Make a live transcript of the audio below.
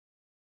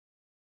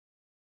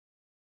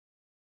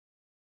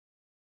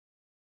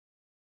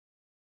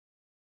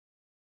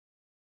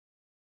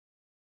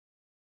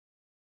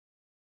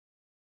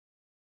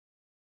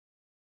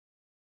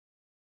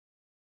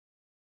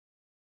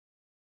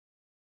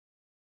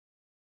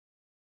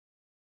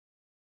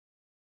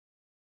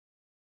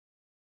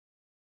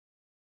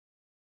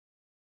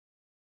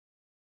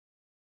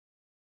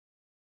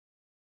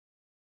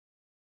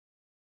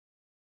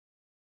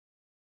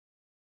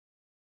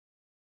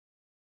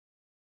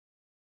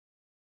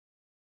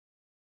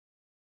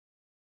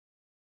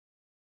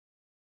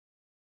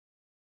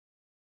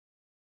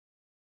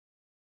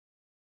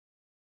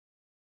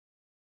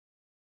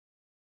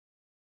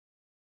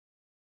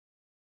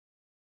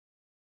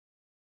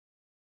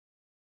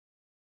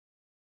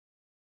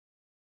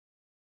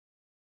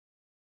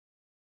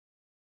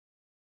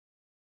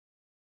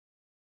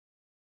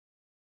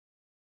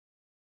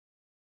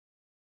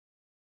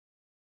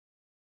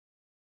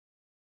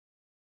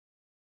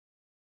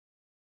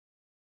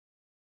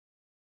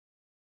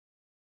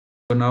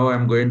So now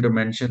I'm going to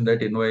mention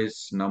that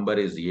invoice number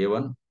is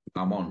A1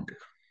 amount.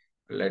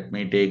 Let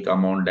me take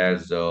amount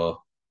as $800.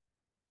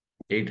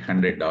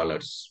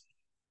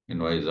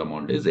 Invoice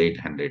amount is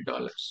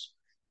 $800.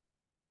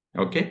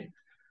 Okay.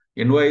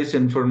 Invoice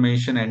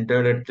information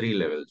entered at three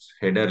levels: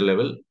 header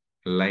level,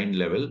 line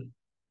level,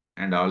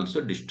 and also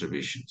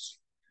distributions.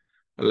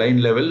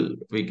 Line level,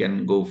 we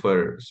can go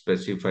for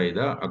specify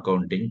the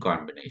accounting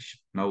combination.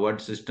 Now,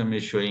 what system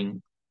is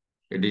showing?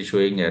 It is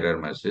showing error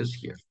message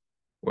here.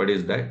 What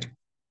is that?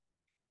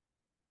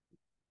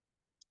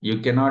 You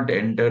cannot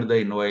enter the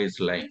invoice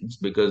lines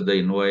because the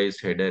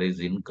invoice header is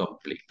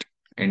incomplete.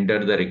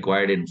 Enter the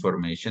required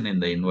information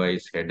in the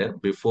invoice header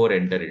before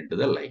enter into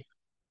the line.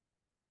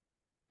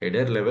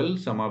 Header level,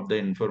 some of the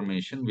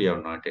information we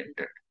have not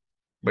entered.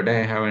 But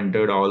I have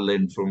entered all the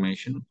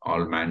information,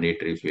 all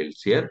mandatory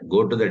fields here.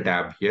 Go to the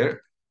tab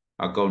here,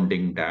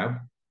 accounting tab.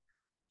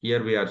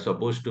 Here we are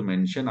supposed to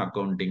mention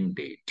accounting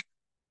date.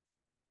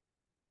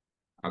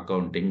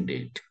 Accounting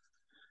date.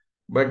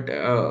 But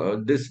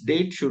this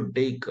date should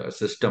take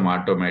system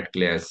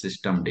automatically as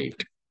system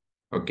date.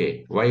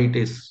 Okay, why it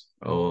is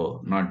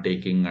not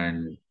taking,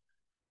 and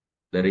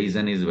the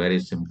reason is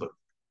very simple.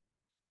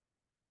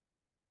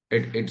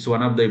 It's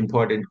one of the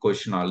important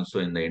question also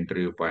in the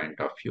interview point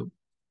of view.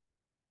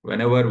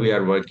 Whenever we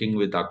are working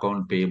with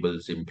account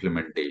payables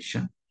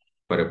implementation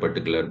for a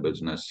particular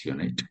business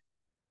unit,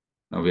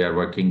 now we are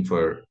working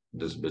for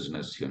this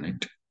business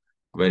unit.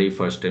 Very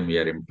first time we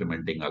are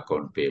implementing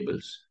account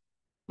payables.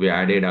 We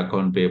added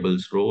account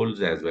payables roles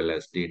as well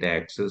as data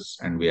access,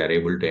 and we are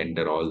able to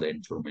enter all the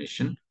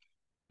information.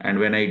 And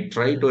when I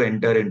try to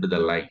enter into the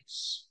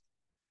lines,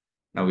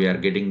 now we are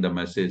getting the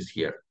message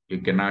here. You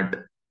cannot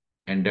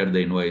enter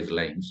the invoice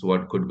lines.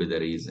 What could be the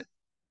reason?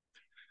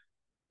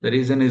 The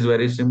reason is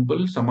very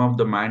simple. Some of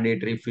the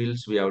mandatory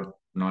fields we have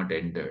not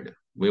entered.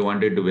 We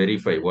wanted to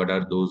verify what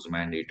are those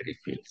mandatory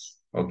fields.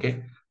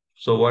 Okay.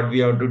 So what we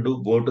have to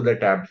do, go to the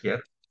tab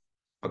here,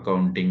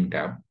 accounting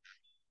tab.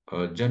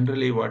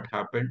 Generally what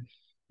happened,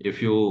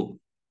 if you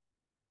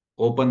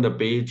open the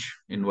page,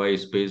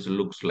 invoice page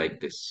looks like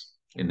this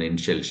in the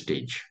initial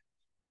stage.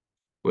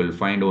 We'll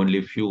find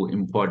only few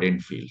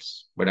important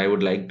fields, but I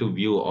would like to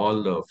view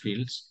all the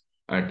fields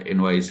at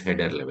invoice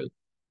header level.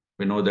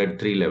 We know that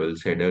three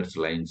levels: headers,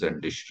 lines,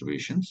 and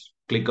distributions.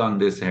 Click on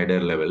this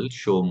header level,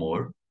 show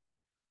more,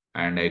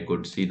 and I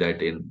could see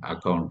that in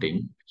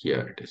accounting,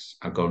 here it is,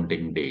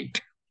 accounting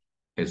date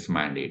is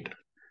mandate.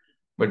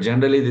 But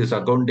generally this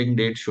accounting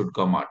date should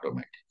come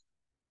automatic.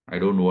 I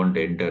don't want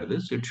to enter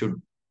this. It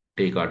should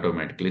take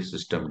automatically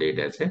system date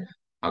as a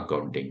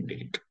accounting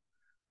date.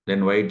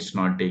 Then why it's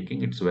not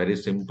taking? It's very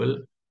simple.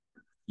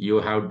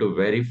 You have to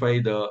verify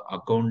the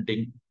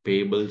accounting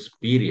payables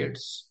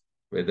periods,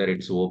 whether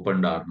it's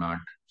opened or not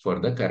for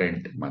the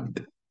current month.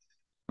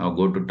 Now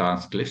go to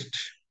task list.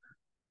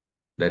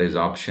 There is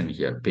option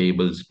here,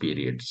 payables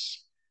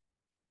periods.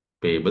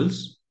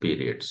 Payables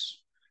periods.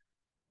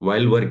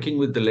 While working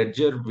with the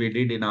ledger, we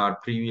did in our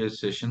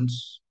previous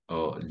sessions,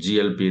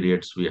 GL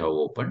periods we have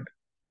opened.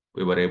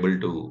 We were able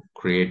to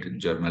create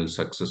journal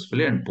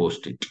successfully and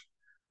post it.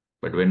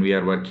 But when we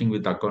are working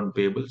with account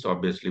payables,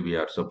 obviously we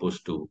are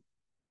supposed to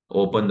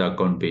open the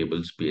account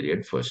payables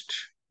period first.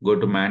 Go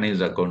to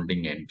manage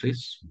accounting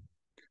entries.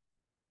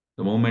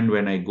 The moment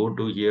when I go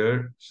to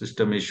here,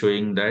 system is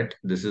showing that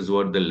this is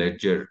what the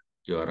ledger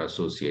you are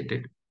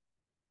associated.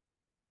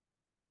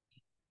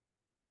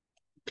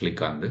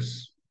 Click on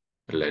this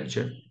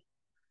ledger.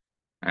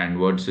 And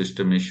what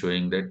system is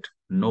showing that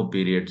no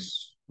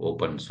periods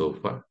open so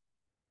far.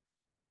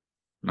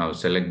 Now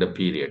select the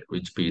period,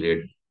 which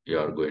period you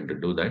are going to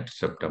do that,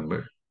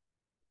 September.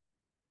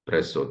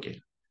 Press OK.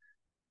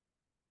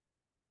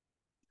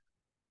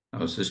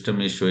 Now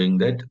system is showing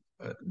that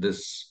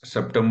this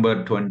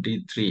September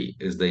 23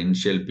 is the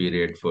initial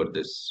period for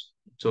this.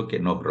 It's okay,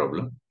 no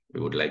problem. We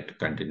would like to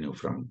continue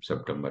from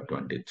September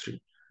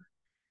 23.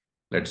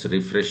 Let's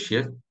refresh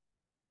here.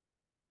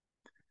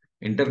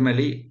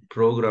 Internally,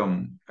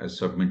 program as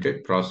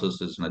submitted.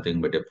 Process is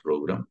nothing but a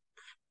program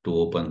to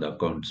open the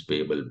accounts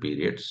payable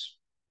periods.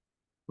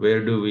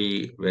 Where do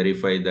we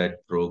verify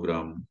that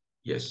program?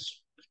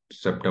 Yes,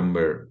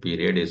 September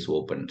period is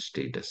open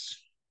status.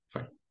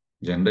 Fine.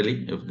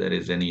 Generally, if there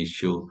is any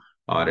issue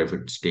or if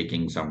it's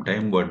taking some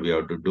time, what we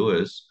have to do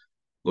is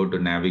go to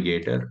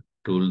Navigator,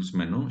 Tools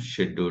menu,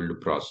 Scheduled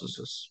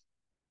Processes.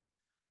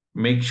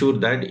 Make sure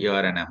that you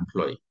are an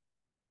employee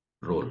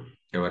role.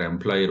 Your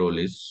employee role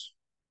is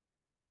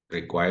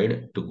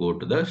required to go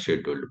to the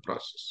scheduled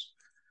process.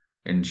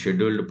 In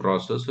scheduled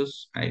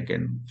processes, I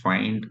can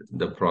find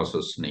the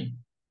process name.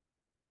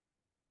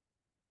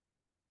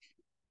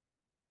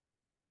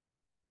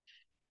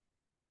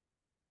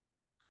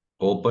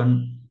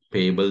 Open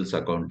payables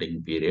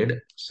accounting period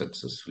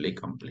successfully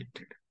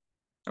completed.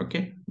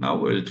 Okay, now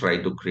we'll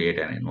try to create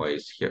an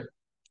invoice here.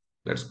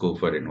 Let's go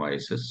for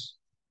invoices.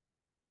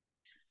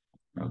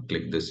 Now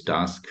click this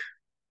task,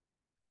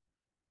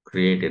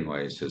 create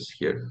invoices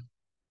here.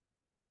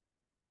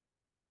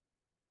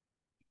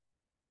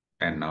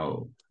 And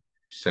now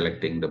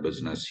selecting the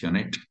business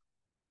unit.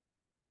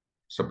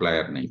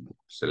 supplier name.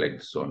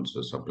 Select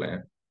so-and-so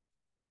supplier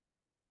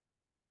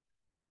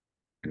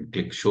and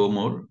click show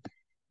more.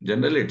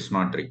 Generally, it's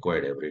not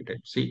required every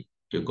time. See,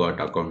 you got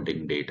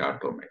accounting data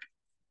automatic.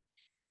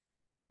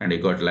 And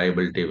you got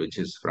liability, which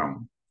is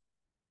from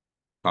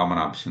common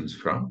options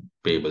from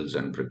payables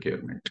and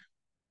procurement.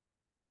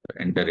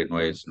 Enter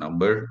invoice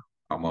number,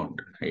 amount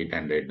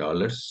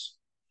 $800.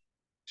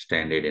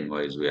 Standard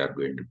invoice we are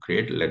going to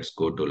create. Let's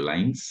go to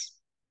lines.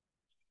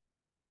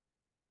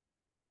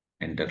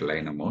 Enter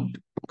line amount,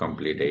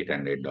 complete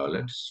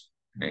 $800.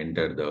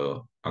 Enter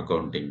the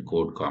accounting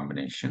code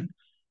combination.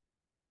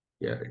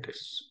 Here it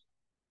is.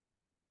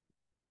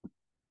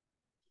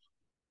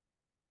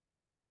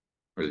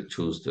 We'll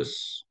choose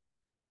this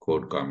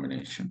code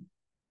combination.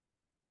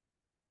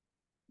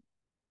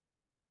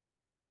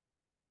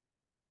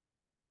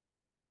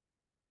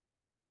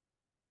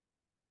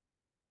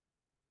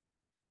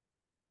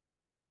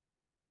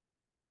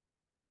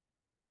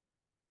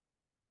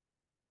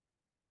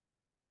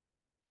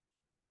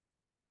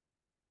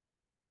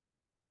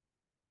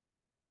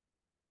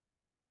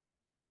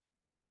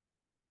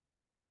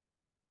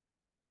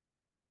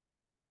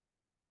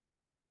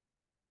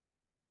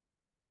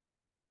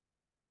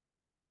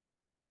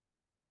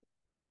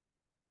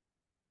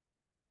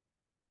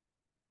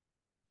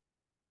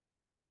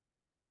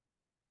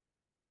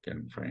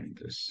 Can find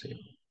this here.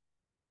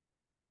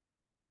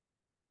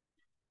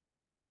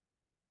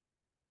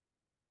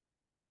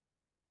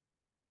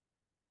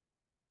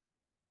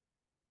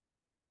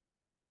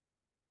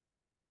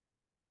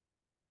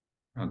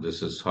 Now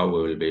this is how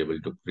we will be able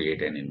to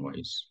create an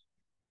invoice.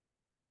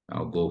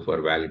 Now go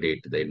for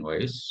validate the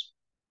invoice.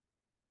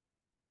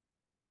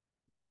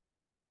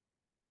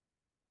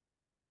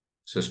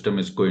 System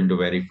is going to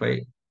verify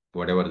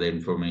whatever the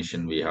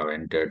information we have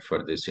entered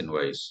for this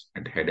invoice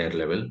at header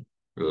level,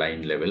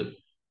 line level,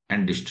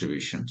 and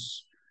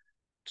distributions.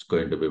 It's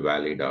going to be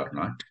valid or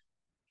not.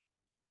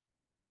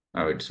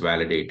 Now it's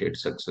validated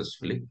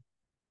successfully.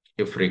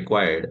 If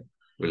required,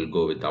 we'll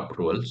go with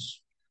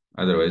approvals.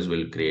 Otherwise,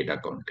 we'll create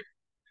account.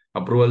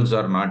 Approvals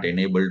are not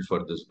enabled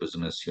for this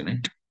business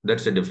unit.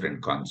 That's a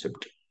different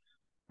concept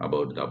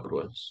about the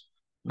approvals.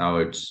 Now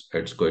it's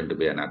going to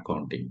be an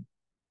accounting.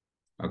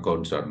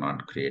 Accounts are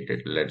not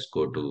created. Let's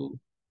go to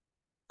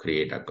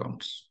create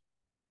accounts.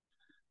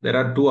 There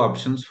are two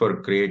options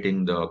for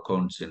creating the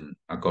accounts in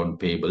account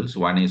payables.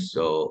 One is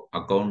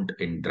account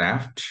in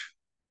draft.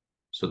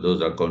 So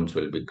those accounts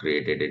will be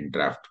created in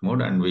draft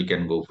mode and we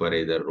can go for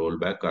either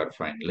rollback or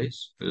finalize.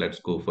 Let's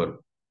go for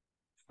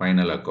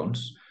final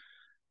accounts.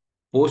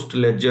 Post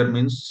ledger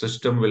means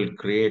system will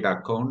create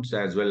accounts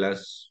as well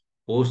as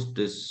post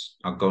this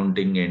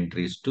accounting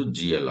entries to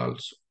GL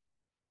also.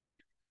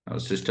 Now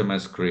system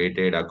has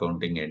created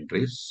accounting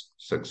entries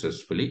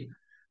successfully.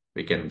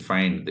 We can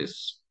find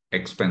this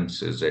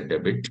expense is a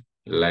debit,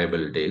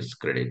 liability is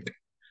credit.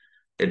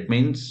 It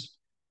means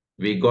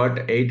we got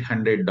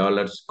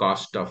 $800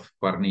 cost of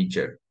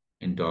furniture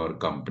into our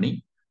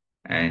company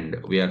and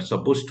we are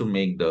supposed to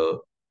make the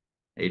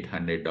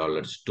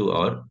 $800 to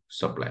our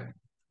supplier.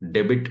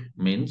 Debit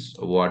means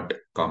what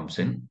comes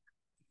in.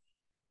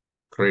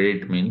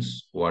 Credit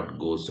means what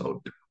goes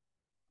out.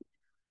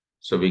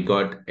 So we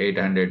got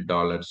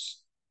 $800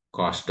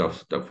 cost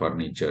of the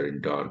furniture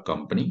into our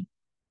company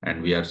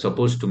and we are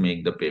supposed to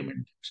make the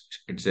payment.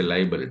 It's a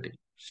liability.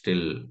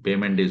 Still,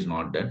 payment is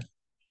not done.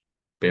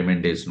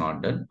 Payment is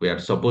not done. We are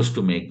supposed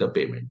to make the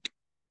payment.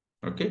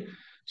 Okay.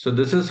 So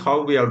this is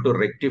how we have to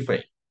rectify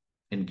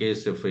in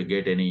case if we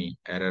get any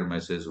error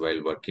message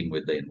while working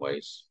with the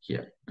invoice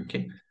here.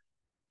 Okay.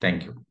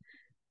 Thank you.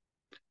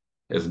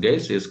 Yes,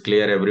 guys, is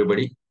clear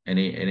everybody?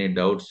 Any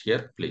doubts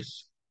here,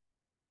 please?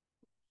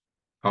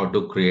 How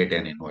to create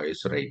an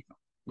invoice right now.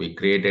 We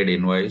created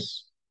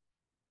invoice.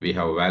 We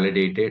have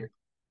validated,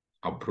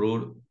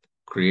 approved,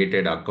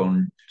 created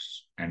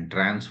accounts and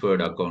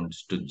transferred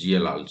accounts to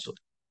GL also.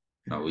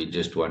 Now we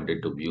just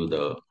wanted to view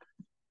the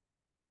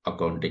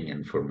accounting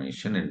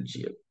information in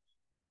GL.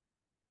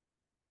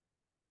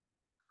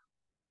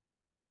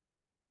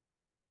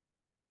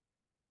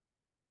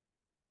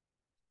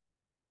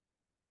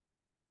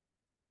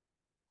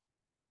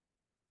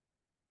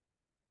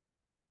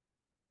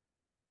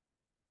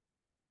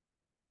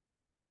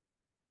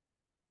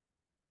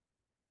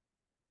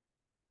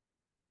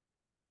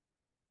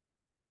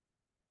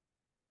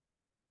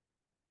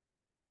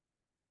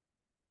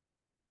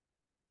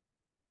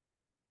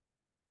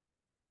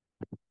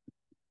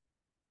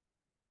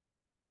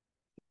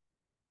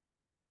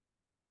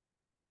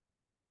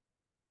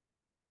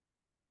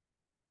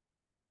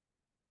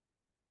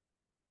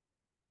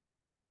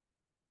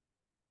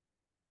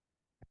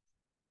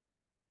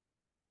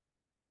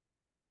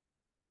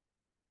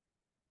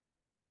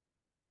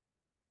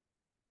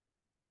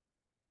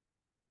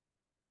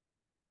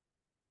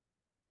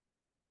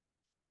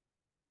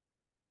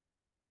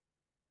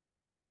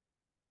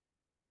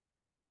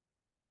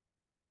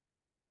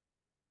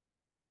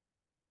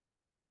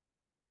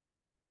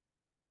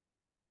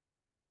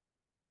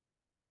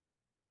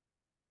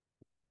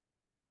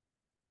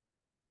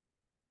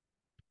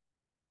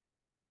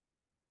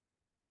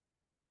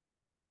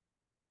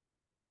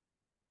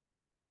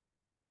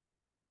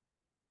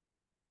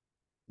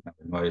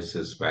 Invoice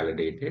is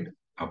validated,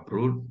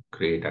 approved,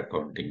 create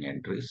accounting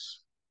entries,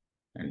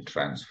 and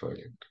transfer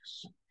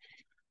entries.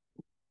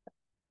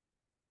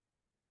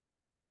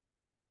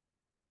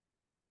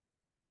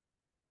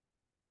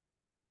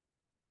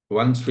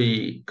 Once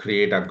we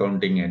create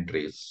accounting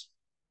entries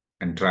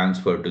and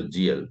transfer to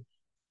GL,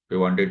 we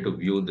wanted to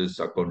view this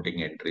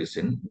accounting entries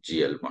in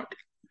GL module.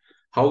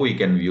 How we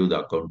can view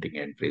the accounting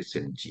entries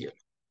in GL?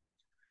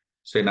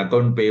 So in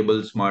account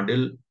payables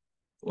module,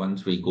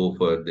 once we go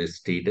for this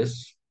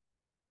status,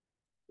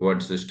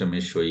 what system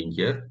is showing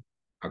here?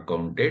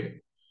 Accounted,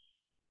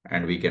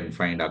 and we can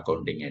find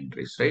accounting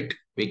entries, right?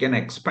 We can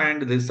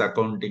expand this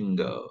accounting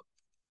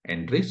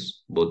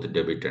entries, both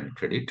debit and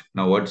credit.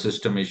 Now, what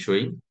system is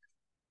showing?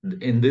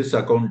 In this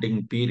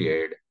accounting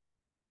period,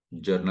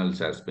 journals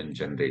has been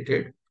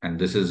generated, and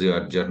this is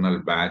your journal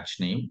batch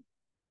name,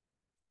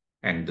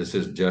 and this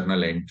is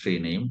journal entry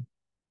name,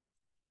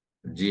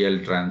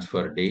 GL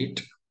transfer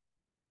date.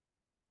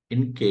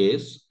 In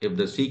case if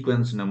the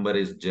sequence number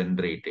is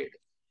generated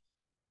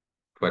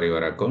for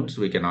your accounts,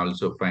 we can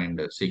also find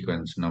a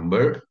sequence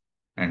number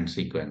and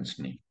sequence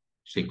name.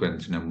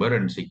 Sequence number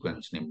and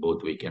sequence name,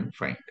 both we can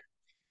find.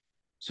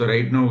 So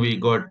right now we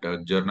got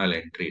a journal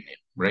entry name,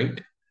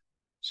 right?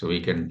 So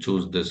we can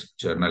choose this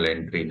journal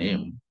entry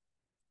name.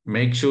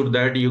 Make sure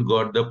that you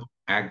got the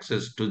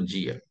access to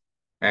GL.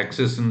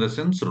 Access in the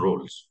sense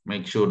roles.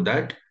 Make sure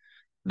that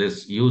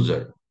this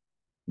user,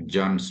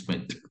 John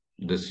Smith,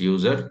 this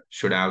user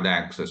should have the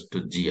access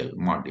to GL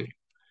module.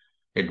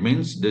 It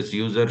means this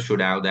user should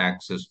have the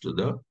access to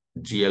the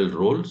GL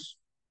roles.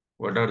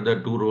 What are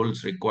the two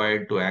roles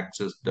required to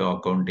access the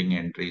accounting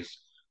entries?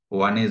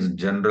 One is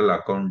general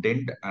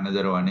accountant,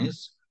 another one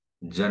is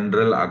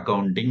general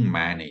accounting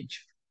manager.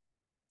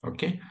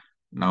 Okay.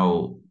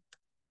 Now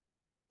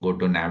go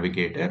to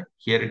navigator.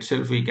 Here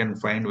itself we can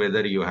find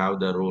whether you have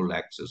the role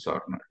access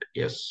or not.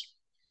 Yes.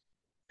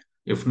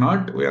 If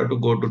not, we have to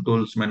go to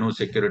tools menu,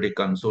 security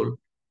console,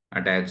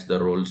 attach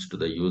the roles to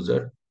the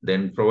user,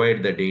 then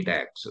provide the data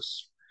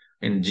access.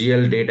 In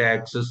GL, data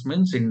access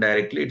means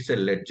indirectly it's a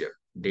ledger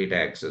data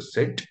access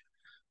set.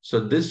 So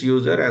this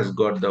user has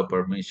got the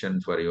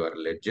permission for your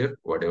ledger,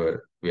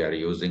 whatever we are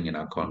using in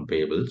account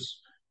payables.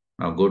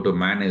 Now go to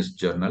manage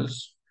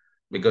journals,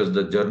 because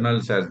the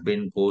journals has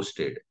been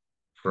posted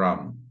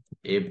from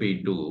AP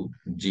to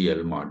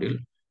GL module.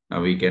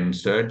 Now we can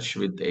search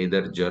with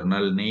either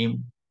journal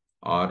name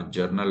or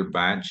journal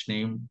batch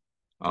name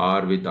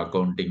or with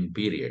accounting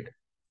period.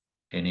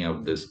 Any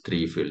of these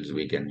three fields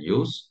we can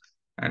use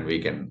and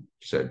we can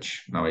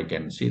search. Now I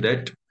can see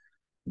that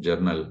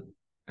journal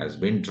has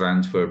been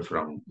transferred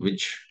from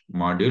which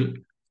module?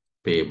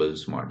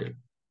 Payables module.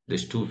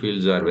 These two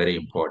fields are very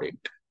important.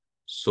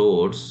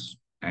 Source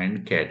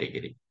and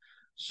category.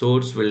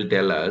 Source will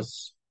tell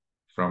us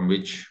from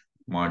which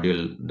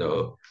module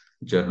the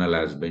journal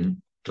has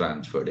been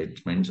transferred.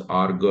 It means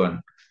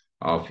organ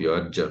of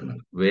your journal,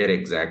 where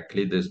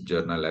exactly this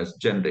journal has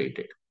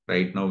generated.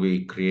 Right now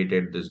we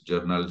created this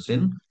journals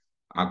in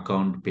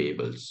account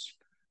payables.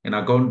 In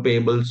account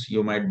payables,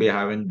 you might be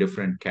having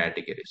different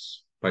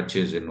categories: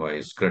 purchase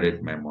invoice,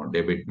 credit memo,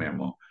 debit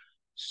memo,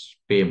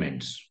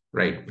 payments,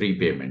 right?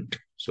 Prepayment.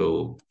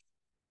 So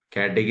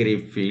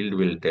category field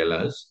will tell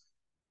us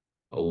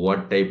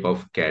what type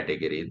of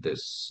category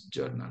this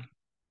journal,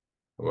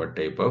 what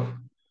type of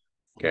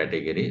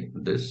category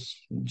this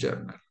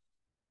journal.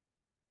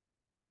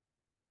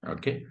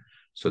 Okay.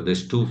 So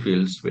these two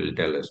fields will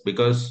tell us,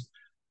 because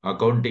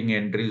accounting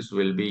entries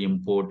will be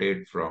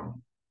imported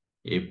from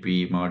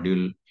AP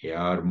module,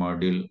 AR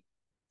module,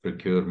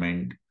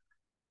 procurement,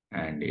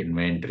 and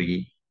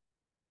inventory,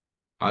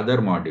 other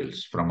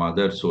modules from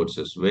other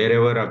sources.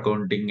 Wherever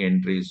accounting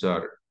entries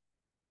are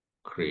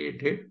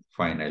created,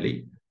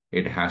 finally,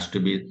 it has to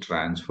be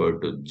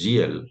transferred to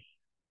GL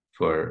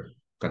for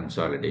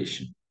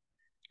consolidation,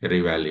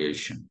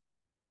 revaluation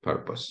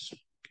purpose.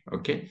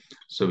 Okay,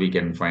 so we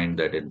can find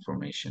that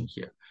information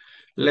here.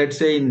 Let's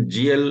say in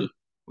GL,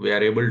 we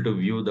are able to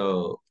view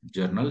the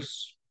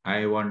journals.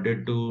 I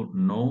wanted to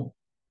know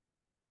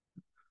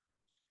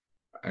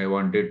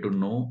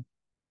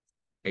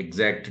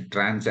exact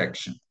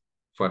transaction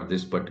for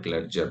this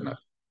particular journal.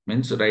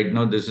 Means right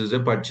now this is a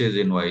purchase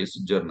invoice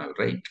journal,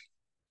 right?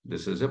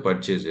 This is a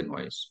purchase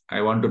invoice.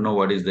 I want to know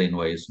what is the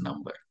invoice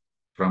number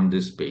from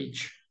this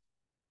page.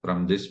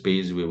 From this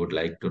page, we would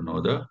like to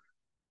know the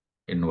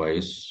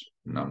invoice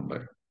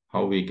number.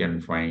 How we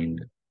can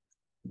find?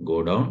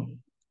 Go down.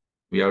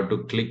 We have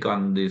to click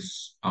on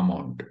this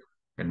amount.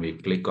 When we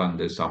click on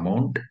this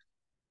amount,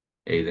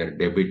 either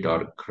debit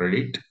or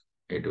credit,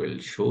 it will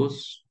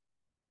shows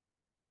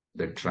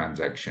the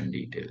transaction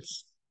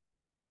details.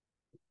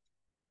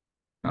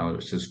 Now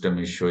system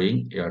is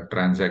showing your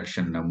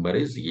transaction number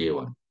is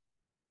A1.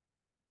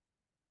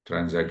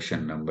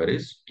 Transaction number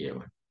is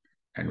A1.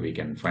 And we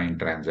can find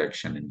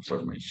transaction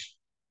information.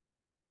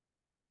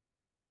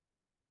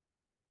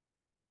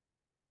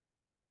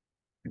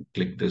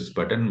 Click this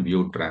button,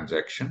 view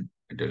transaction.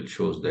 It will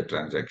shows the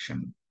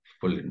transaction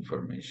full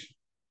information.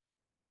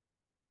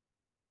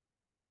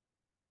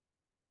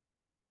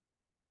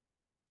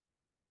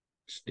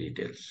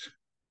 details.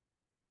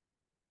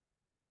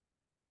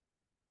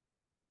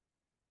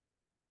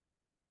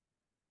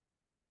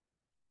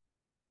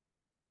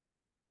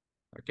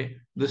 Okay,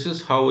 this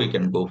is how we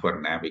can go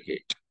for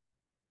navigate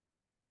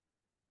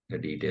the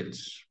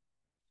details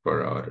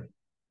for our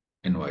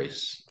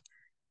invoice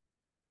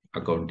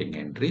accounting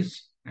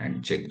entries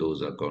and check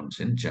those accounts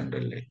in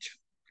general ledger.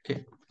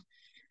 Okay.